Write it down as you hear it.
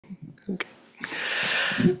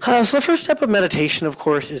So the first step of meditation, of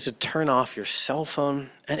course, is to turn off your cell phone.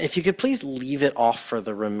 And if you could please leave it off for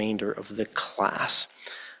the remainder of the class.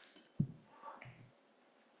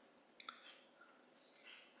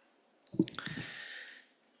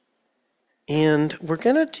 And we're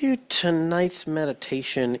going to do tonight's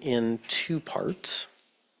meditation in 2 parts.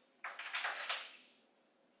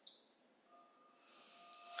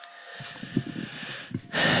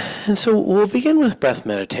 And so we'll begin with breath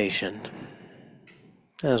meditation,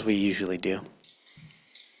 as we usually do.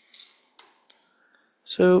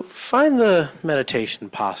 So find the meditation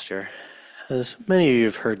posture, as many of you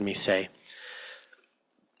have heard me say.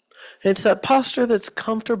 It's that posture that's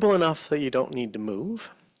comfortable enough that you don't need to move,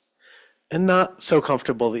 and not so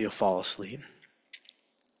comfortable that you'll fall asleep.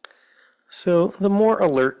 So the more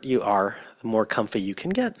alert you are, the more comfy you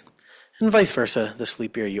can get, and vice versa, the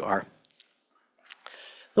sleepier you are.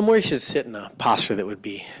 The more you should sit in a posture that would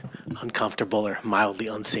be uncomfortable or mildly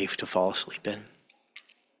unsafe to fall asleep in.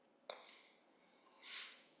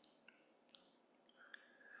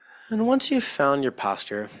 And once you've found your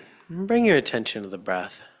posture, bring your attention to the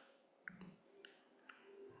breath.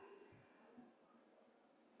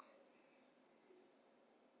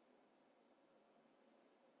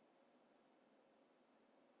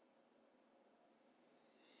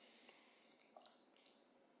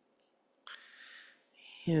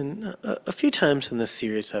 And a few times in this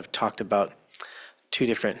series, I've talked about 2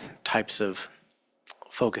 different types of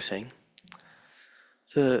focusing.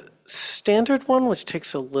 The standard one, which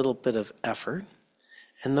takes a little bit of effort,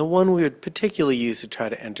 and the one we would particularly use to try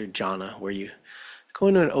to enter jhana, where you go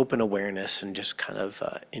into an open awareness and just kind of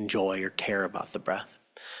enjoy or care about the breath.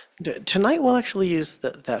 Tonight, we'll actually use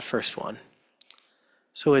that first one.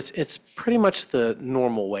 So it's pretty much the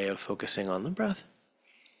normal way of focusing on the breath.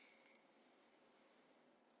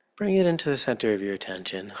 Bring it into the center of your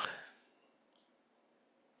attention.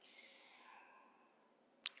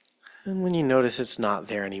 And when you notice it's not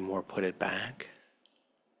there anymore, put it back.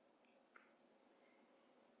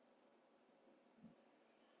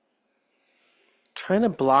 Trying to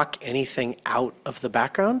block anything out of the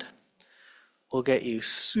background will get you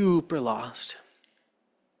super lost.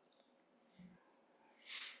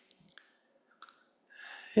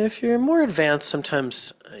 If you're more advanced,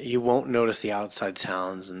 sometimes you won't notice the outside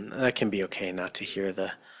sounds, and that can be okay not to hear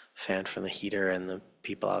the fan from the heater and the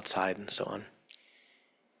people outside and so on.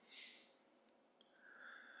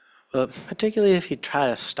 But particularly if you try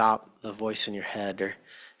to stop the voice in your head, or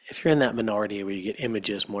if you're in that minority where you get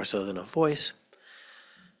images more so than a voice,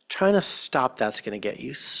 trying to stop that's going to get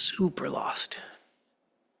you super lost.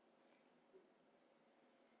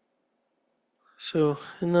 So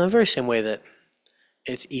in the very same way that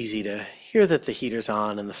it's easy to hear that the heater's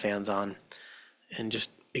on and the fan's on and just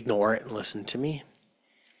ignore it and listen to me,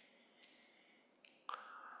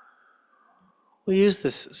 we use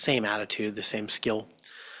this same attitude, the same skill,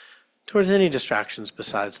 towards any distractions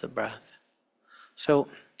besides the breath. So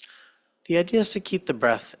the idea is to keep the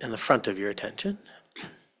breath in the front of your attention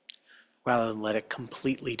rather than let it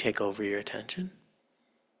completely take over your attention.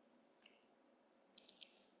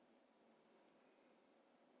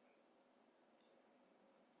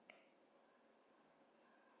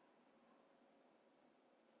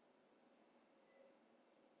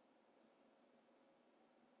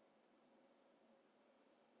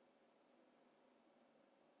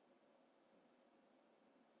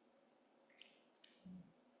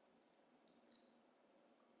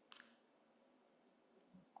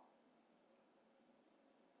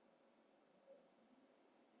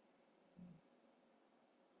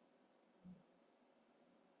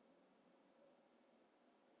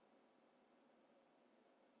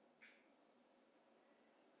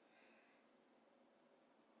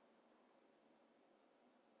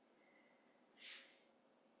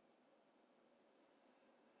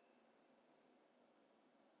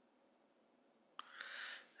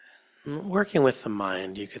 Working with the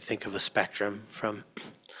mind, you could think of a spectrum from,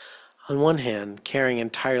 on one hand, caring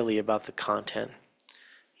entirely about the content.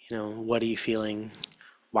 What are you feeling?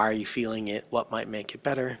 Why are you feeling it? What might make it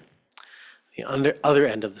better? The other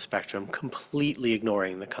end of the spectrum, completely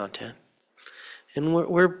ignoring the content. And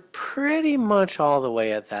we're pretty much all the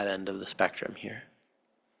way at that end of the spectrum here.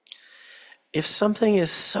 If something is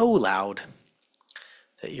so loud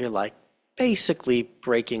that you're like basically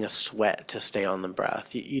breaking a sweat to stay on the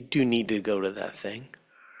breath, you do need to go to that thing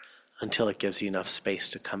until it gives you enough space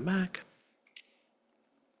to come back.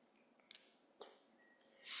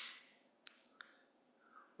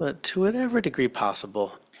 But to whatever degree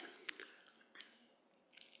possible,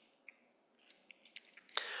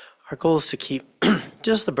 our goal is to keep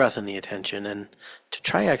just the breath and the attention, and to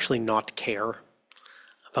try actually not care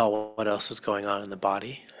about what else is going on in the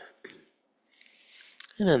body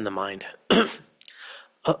and in the mind.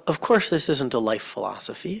 Of course, this isn't a life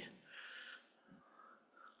philosophy.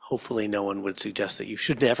 Hopefully, no one would suggest that you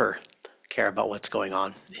should never care about what's going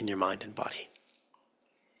on in your mind and body.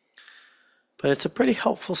 But it's a pretty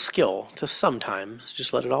helpful skill to sometimes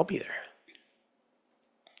just let it all be there.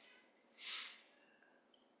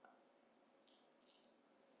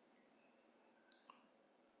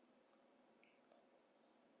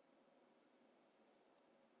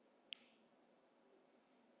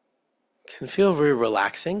 Can feel very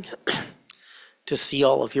relaxing to see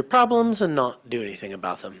all of your problems and not do anything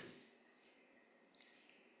about them.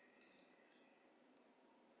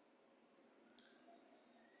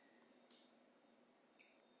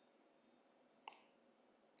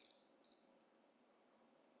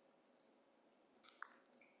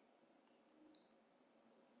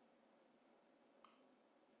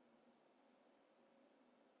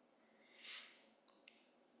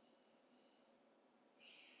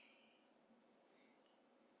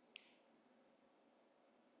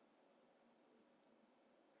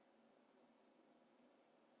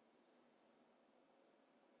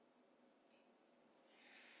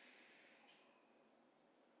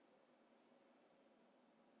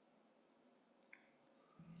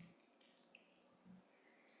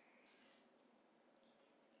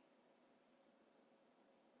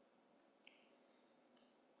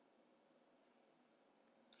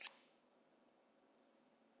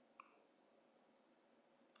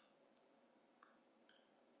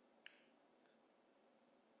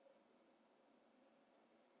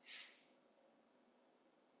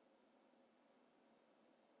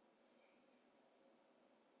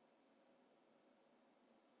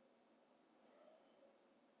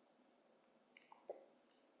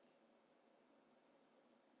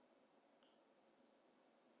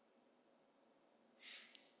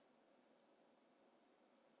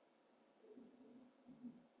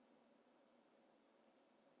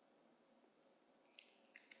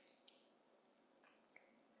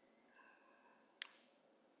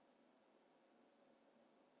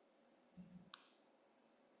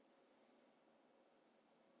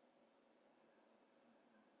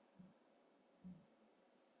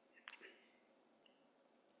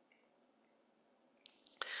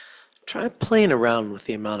 Try playing around with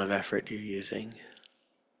the amount of effort you're using.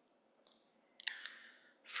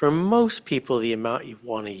 For most people, the amount you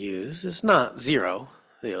want to use is not zero.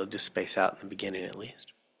 They'll just space out in the beginning at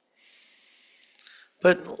least.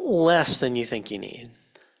 But less than you think you need.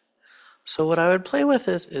 So what I would play with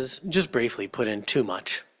is just briefly put in too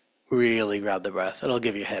much. Really grab the breath. It'll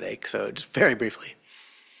give you a headache, so just very briefly.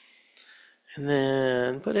 And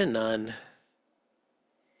then put in none.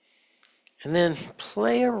 And then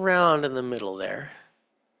play around in the middle there,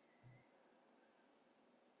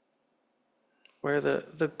 where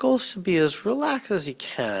the goal is to be as relaxed as you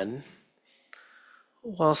can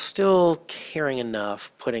while still caring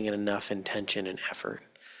enough, putting in enough intention and effort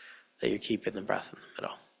that you're keeping the breath in the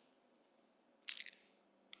middle.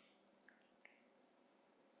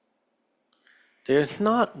 There's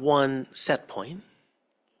not one set point.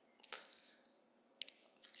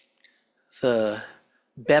 The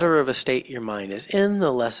better of a state your mind is in,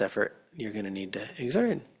 the less effort you're going to need to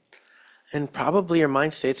exert. And probably your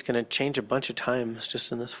mind state's going to change a bunch of times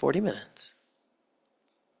just in this 40 minutes.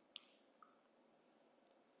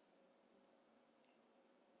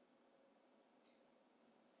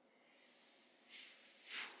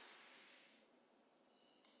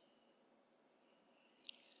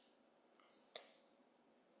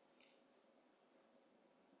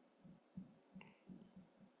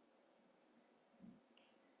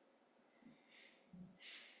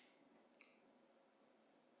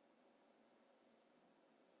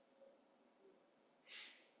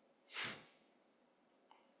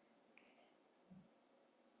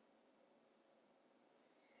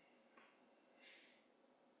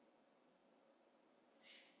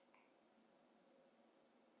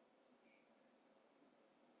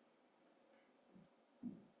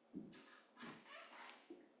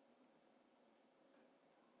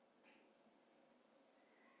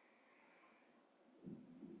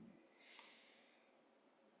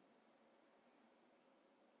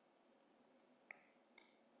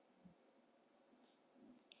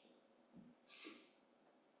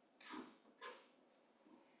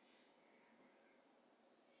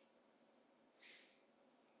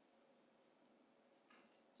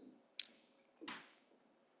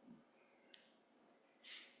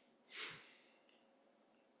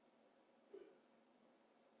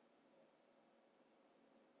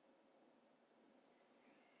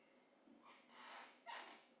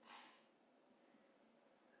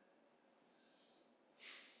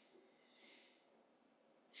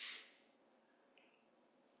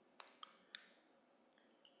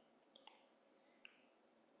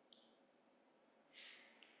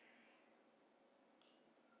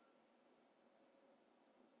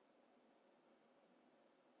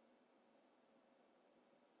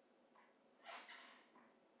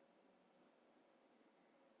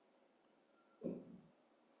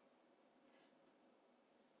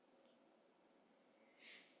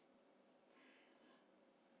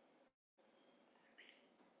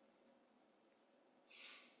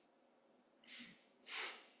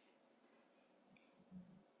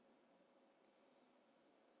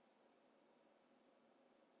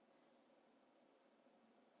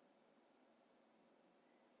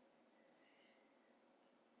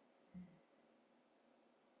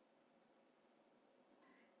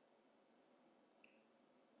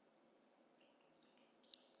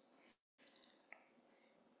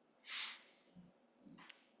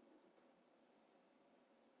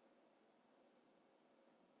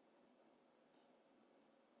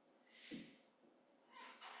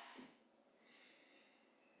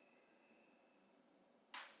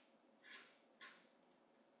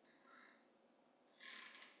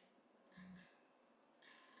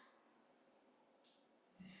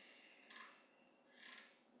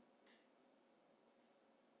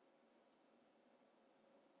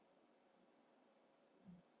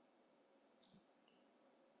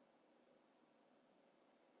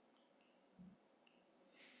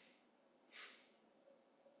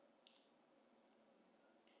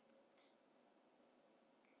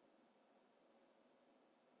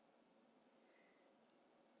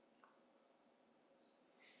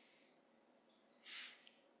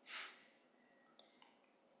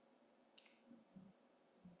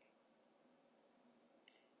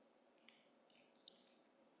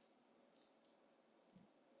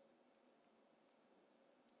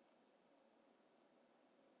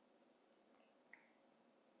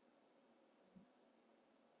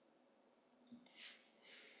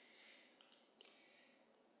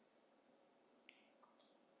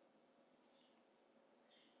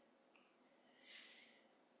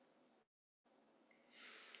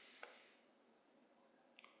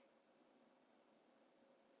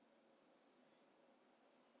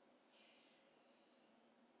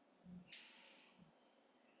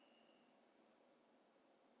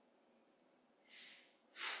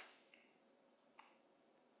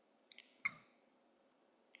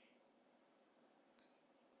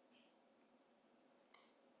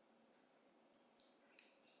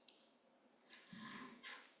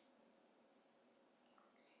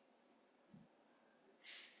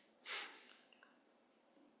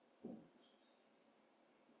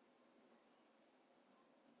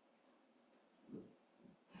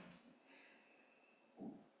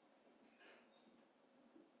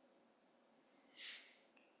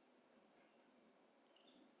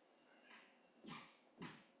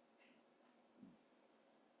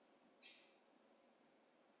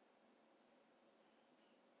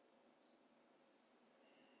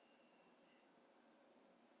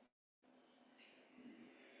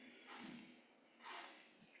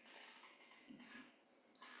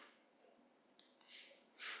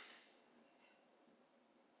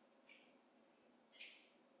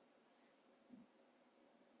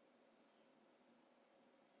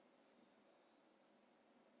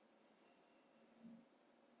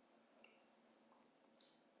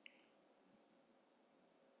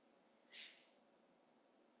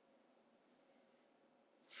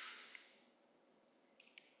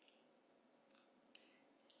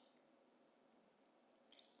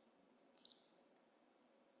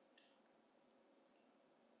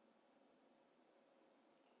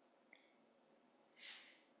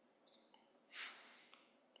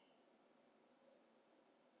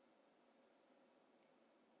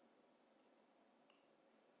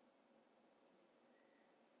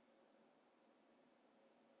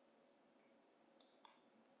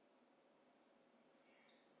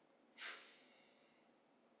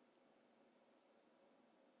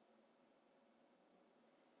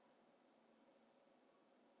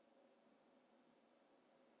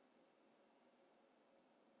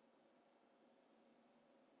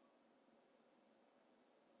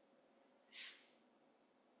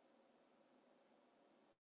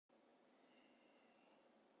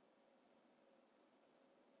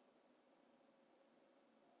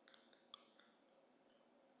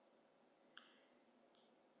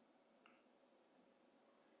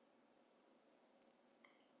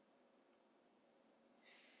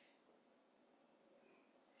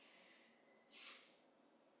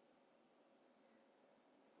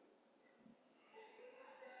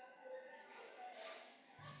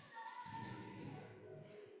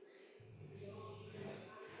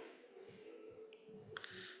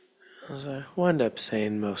 As I wind up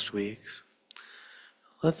saying most weeks,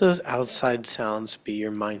 let those outside sounds be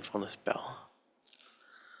your mindfulness bell.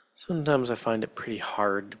 Sometimes I find it pretty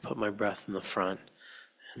hard to put my breath in the front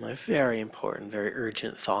and my very important, very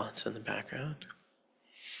urgent thoughts in the background.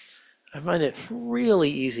 I find it really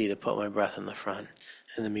easy to put my breath in the front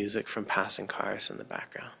and the music from passing cars in the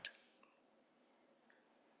background.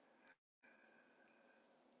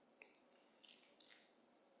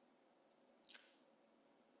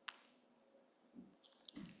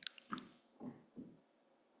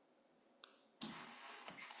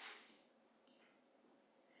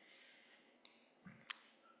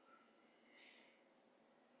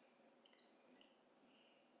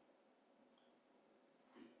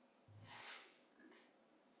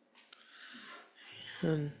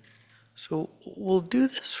 And so we'll do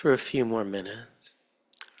this for a few more minutes.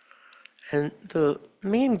 And the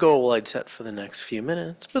main goal I'd set for the next few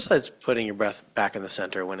minutes, besides putting your breath back in the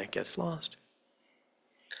center when it gets lost,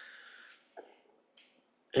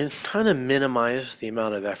 is trying to minimize the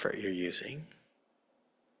amount of effort you're using.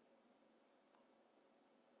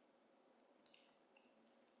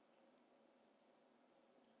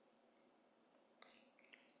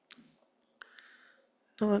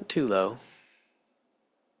 Not too low.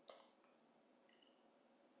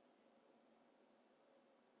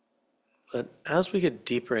 But as we get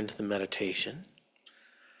deeper into the meditation,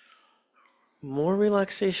 more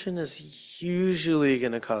relaxation is usually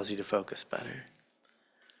going to cause you to focus better.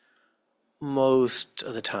 Most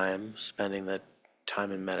of the time, spending the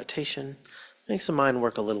time in meditation makes the mind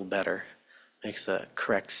work a little better, makes the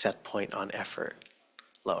correct set point on effort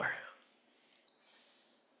lower.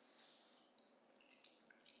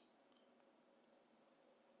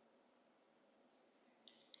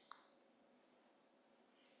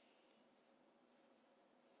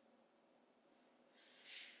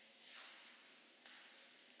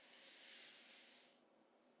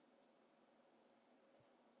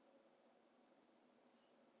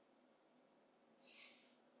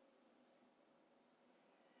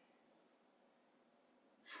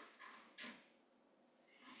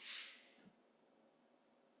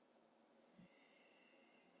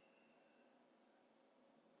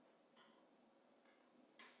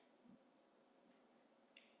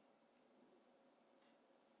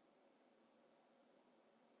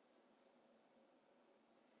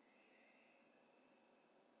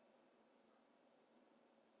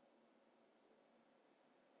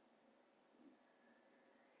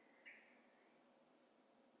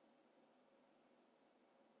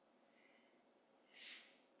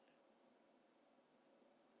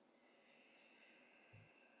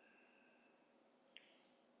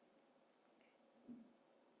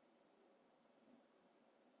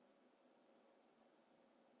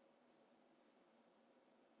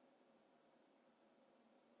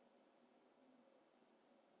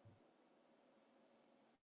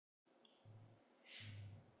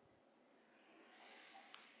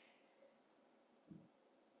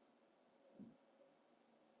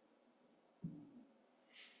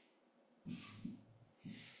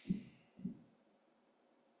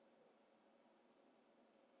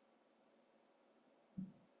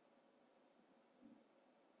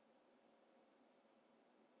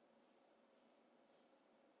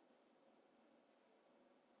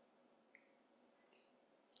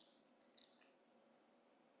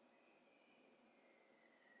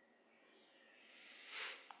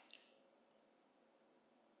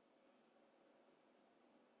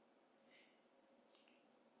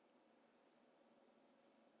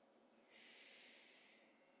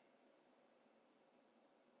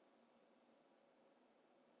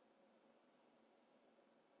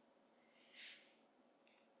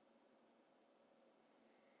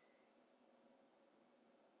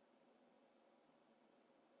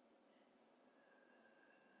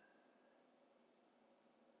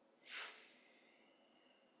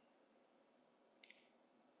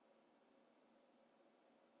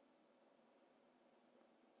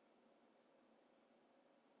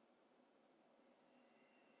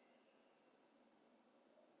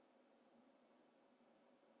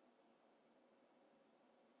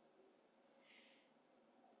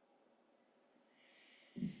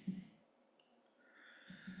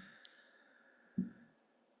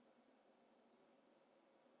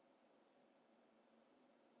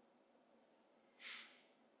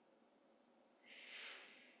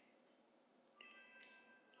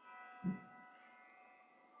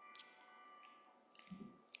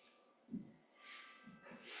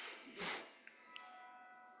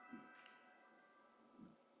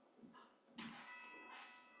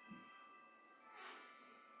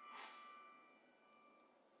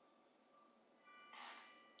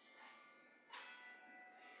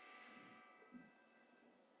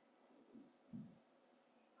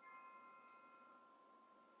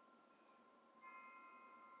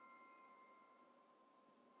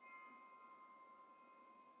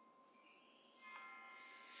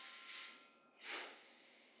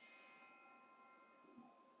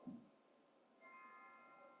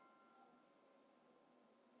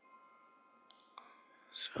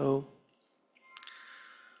 So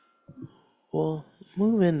we'll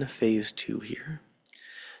move into phase 2 here.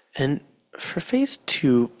 And for phase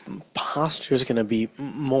 2, posture is going to be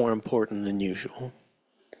more important than usual.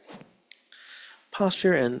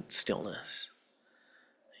 Posture and stillness.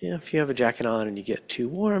 If you have a jacket on and you get too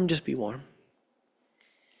warm, just be warm.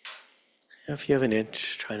 If you have an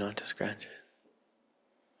itch, try not to scratch it.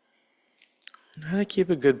 Try to keep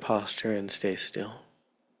a good posture and stay still.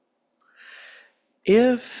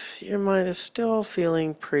 If your mind is still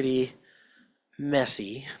feeling pretty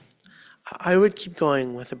messy, I would keep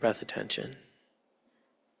going with the breath attention.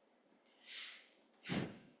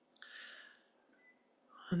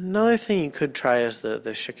 Another thing you could try is the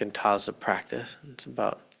shikantaza practice. It's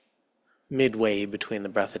about midway between the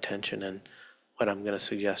breath attention and what I'm going to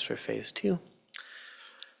suggest for phase 2.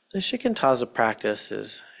 The shikantaza practice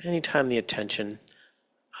is anytime the attention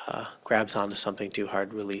grabs onto something too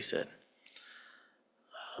hard, release it.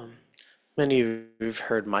 Many of you have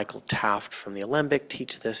heard Michael Taft from the Alembic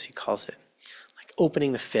teach this. He calls it like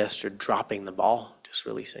opening the fist or dropping the ball, just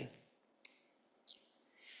releasing.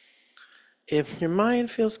 If your mind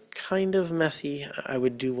feels kind of messy, I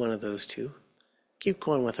would do one of those two. Keep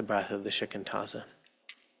going with the breath of the shikantaza.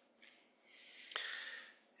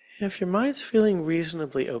 If your mind's feeling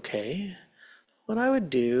reasonably okay, what I would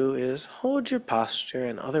do is hold your posture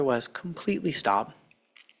and otherwise completely stop.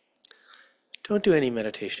 Don't do any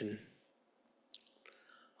meditation.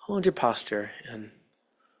 Hold your posture and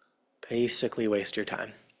basically waste your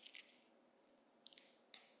time.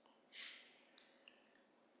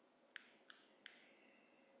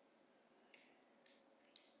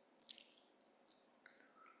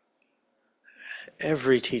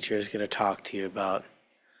 Every teacher is going to talk to you about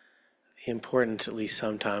the importance, at least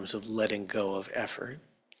sometimes, of letting go of effort.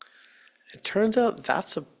 It turns out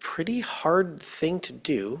that's a pretty hard thing to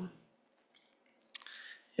do.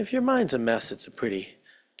 If your mind's a mess, it's a pretty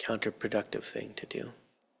counterproductive thing to do.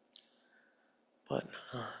 But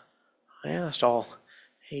I asked all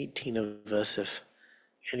 18 of us if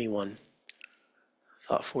anyone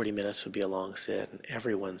thought 40 minutes would be a long sit, and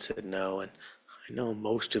everyone said no. And I know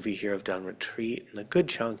most of you here have done retreat, and a good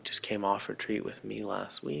chunk just came off retreat with me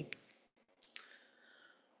last week.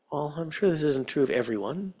 Well, I'm sure this isn't true of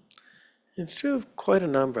everyone. It's true of quite a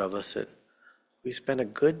number of us that we spend a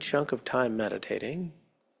good chunk of time meditating.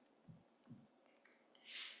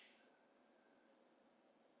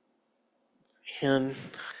 And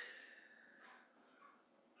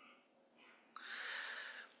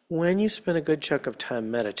when you spend a good chunk of time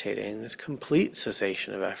meditating, this complete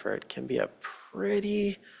cessation of effort can be a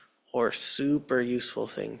pretty or super useful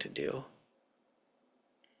thing to do.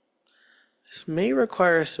 This may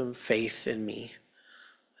require some faith in me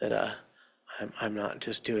that I'm not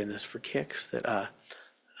just doing this for kicks, that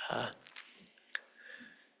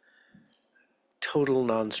total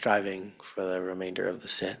non-striving for the remainder of the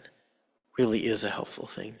sit really is a helpful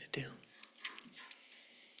thing to do.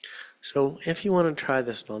 So if you want to try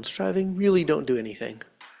this non-striving, really don't do anything.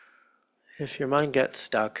 If your mind gets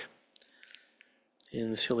stuck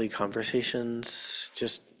in silly conversations,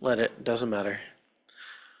 just let it. Doesn't matter.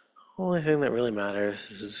 The only thing that really matters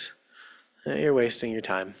is that you're wasting your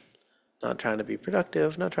time. Not trying to be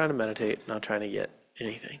productive, not trying to meditate, not trying to get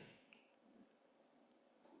anything.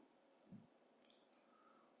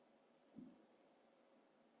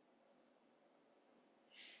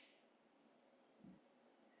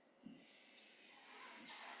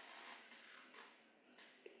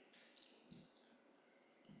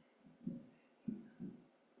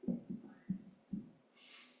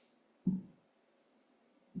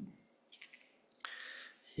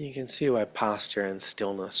 You can see why posture and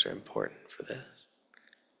stillness are important for this.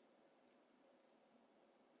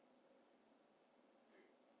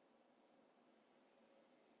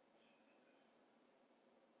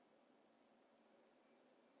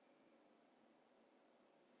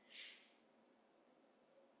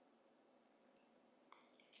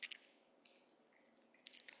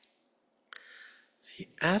 The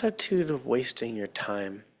attitude of wasting your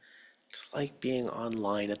time, it's like being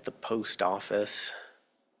online at the post office.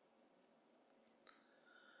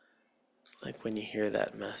 It's like when you hear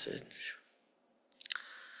that message.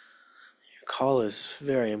 Your call is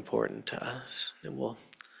very important to us. It will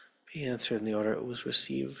be answered in the order it was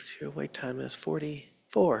received. Your wait time is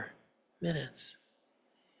 44 minutes.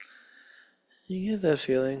 You get that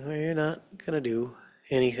feeling where you're not going to do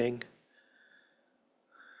anything.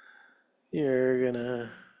 You're going to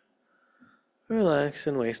relax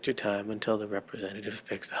and waste your time until the representative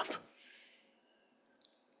picks up.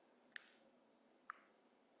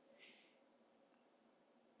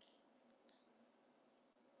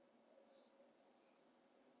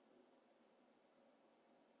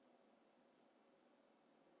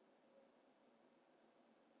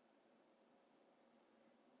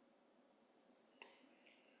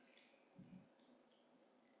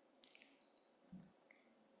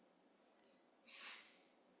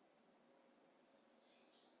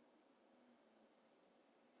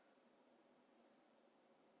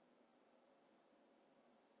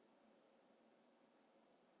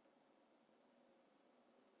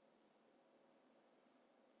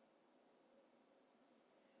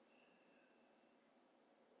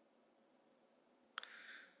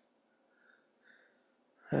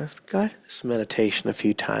 I've guided this meditation a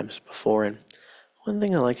few times before, and one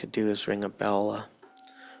thing I like to do is ring a bell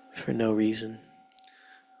for no reason.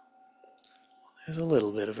 There's a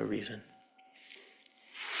little bit of a reason.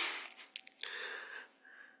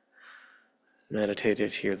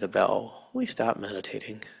 Meditators hear the bell. We stop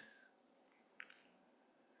meditating.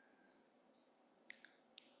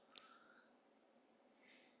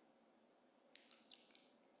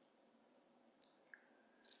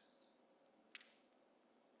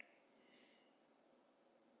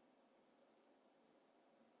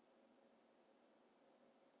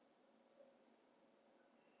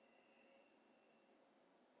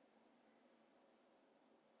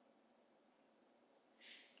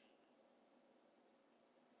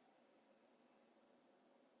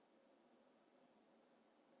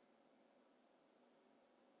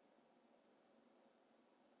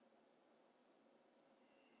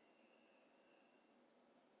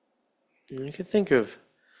 And you could think of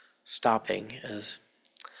stopping as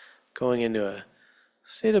going into a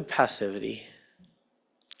state of passivity.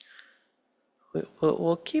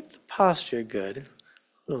 We'll keep the posture good.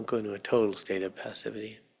 We won't go into a total state of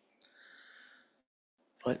passivity.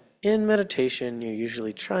 But in meditation, you're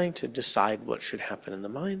usually trying to decide what should happen in the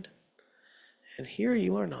mind. And here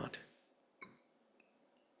you are not.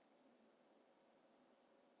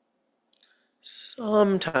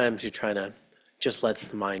 Sometimes you're trying to just let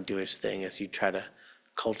the mind do its thing as you try to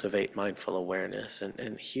cultivate mindful awareness.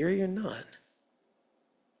 And here you're not.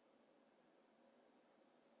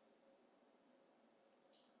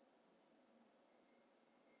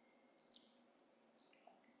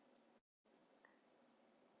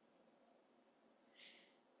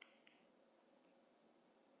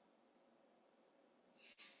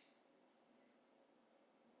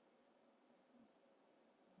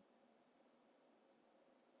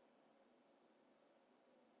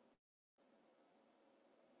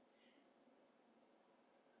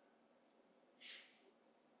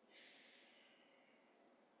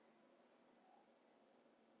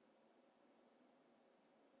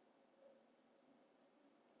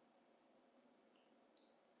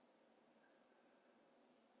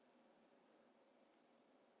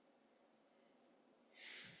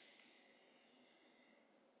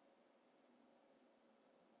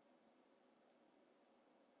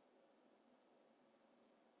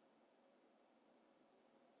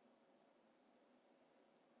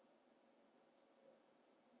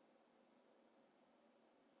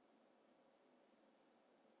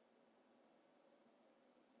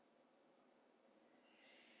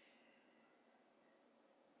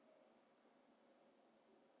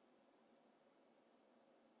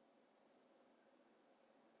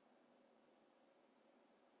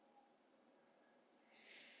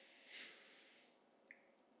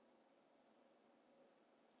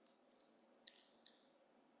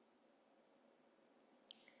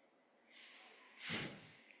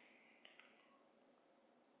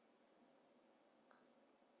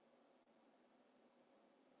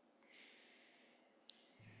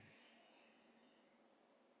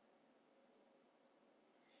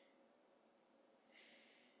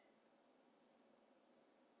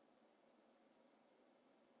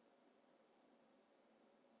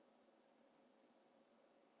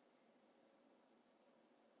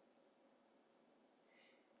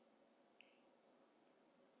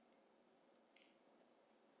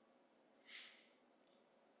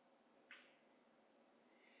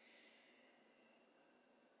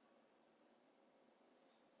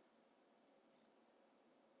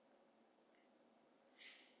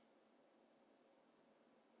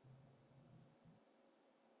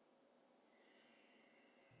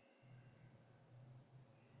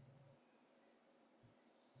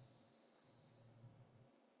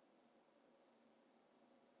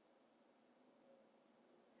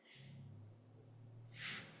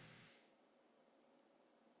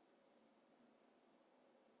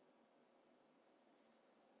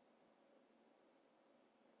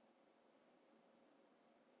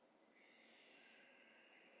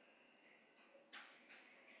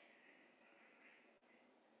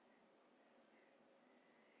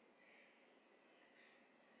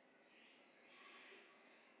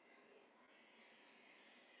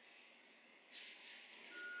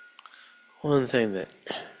 One thing that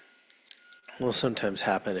will sometimes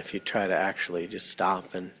happen if you try to actually just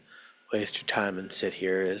stop and waste your time and sit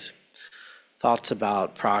here is thoughts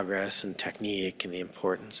about progress and technique and the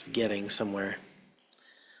importance of getting somewhere.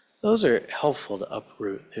 Those are helpful to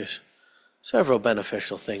uproot. There's several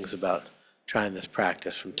beneficial things about trying this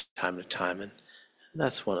practice from time to time, and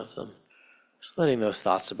that's one of them. Just letting those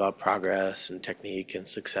thoughts about progress and technique and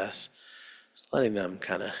success, just letting them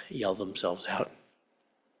kind of yell themselves out.